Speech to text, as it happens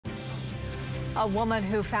A woman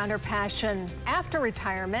who found her passion after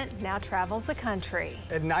retirement now travels the country.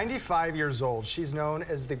 At 95 years old, she's known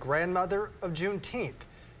as the grandmother of Juneteenth.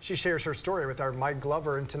 She shares her story with our Mike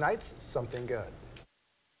Glover in tonight's Something Good.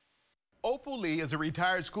 Opal Lee is a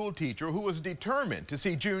retired school teacher who was determined to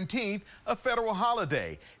see Juneteenth a federal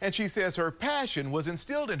holiday, and she says her passion was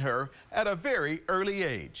instilled in her at a very early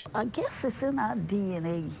age. I guess it's in our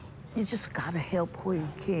DNA. You just gotta help where you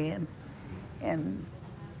can, and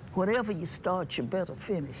whatever you start, you better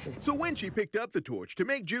finish it. So when she picked up the torch to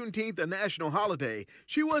make Juneteenth a national holiday,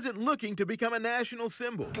 she wasn't looking to become a national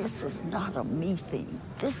symbol. This is not a me thing.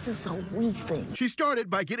 This is a we thing. She started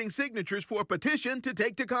by getting signatures for a petition to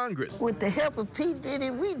take to Congress. With the help of P.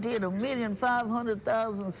 Diddy, we did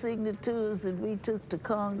 1,500,000 signatures that we took to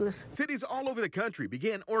Congress. Cities all over the country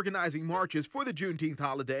began organizing marches for the Juneteenth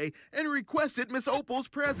holiday and requested Miss Opal's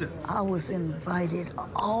presence. I was invited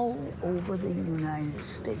all over the United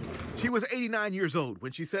States. She was 89 years old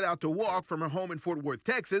when she set out to walk from her home in Fort Worth,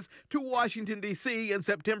 Texas, to Washington, D.C. in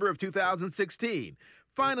September of 2016,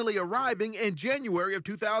 finally arriving in January of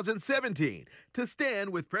 2017 to stand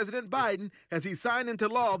with President Biden as he signed into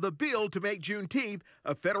law the bill to make Juneteenth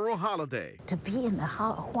a federal holiday. To be in the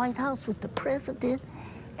White House with the president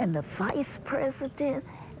and the vice president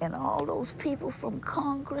and all those people from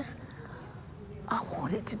Congress, I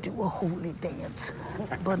wanted to do a holy dance,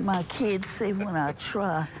 but my kids say when I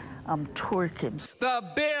try, I'm twerking. The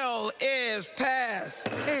bill is passed.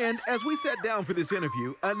 And as we sat down for this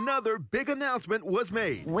interview, another big announcement was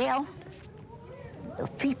made. Well, the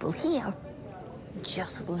people here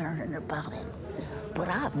just learning about it, but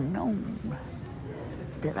I've known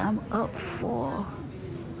that I'm up for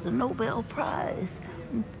the Nobel Prize,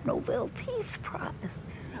 Nobel Peace Prize.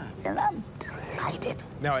 And I'm delighted.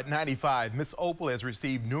 Now at 95, Miss Opal has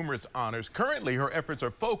received numerous honors. Currently, her efforts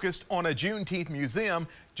are focused on a Juneteenth museum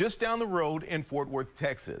just down the road in Fort Worth,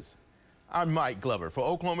 Texas. I'm Mike Glover for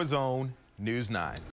Oklahoma's Own News 9.